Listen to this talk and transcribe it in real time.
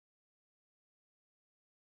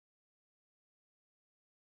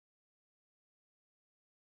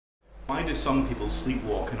Why do some people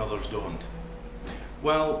sleepwalk and others don't?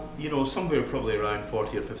 Well, you know, somewhere probably around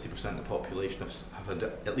 40 or 50% of the population have had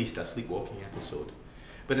at least a sleepwalking episode.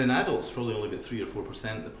 But in adults, probably only about 3 or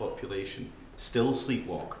 4% of the population still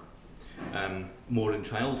sleepwalk, more in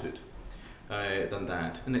childhood than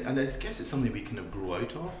that. And I guess it's something we kind of grow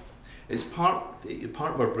out of. It's part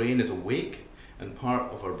of our brain is awake and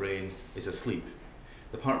part of our brain is asleep.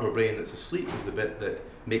 The part of our brain that's asleep is the bit that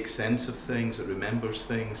makes sense of things, that remembers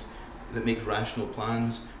things, that makes rational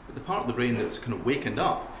plans. But the part of the brain that's kind of wakened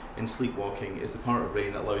up in sleepwalking is the part of the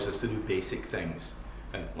brain that allows us to do basic things,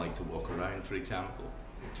 like to walk around, for example.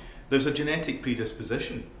 There's a genetic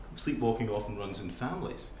predisposition. Sleepwalking often runs in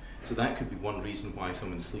families, so that could be one reason why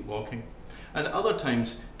someone's sleepwalking. And other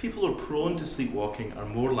times, people who are prone to sleepwalking are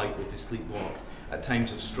more likely to sleepwalk at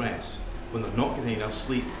times of stress, when they're not getting enough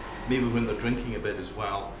sleep, maybe when they're drinking a bit as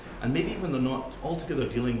well, and maybe when they're not altogether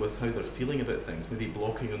dealing with how they're feeling about things, maybe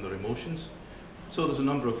blocking on their emotions. So there's a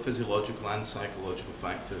number of physiological and psychological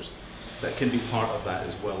factors that can be part of that,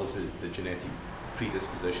 as well as the genetic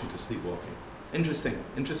predisposition to sleepwalking.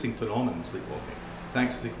 Interesting phenomenon, sleepwalking.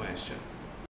 Thanks for the question.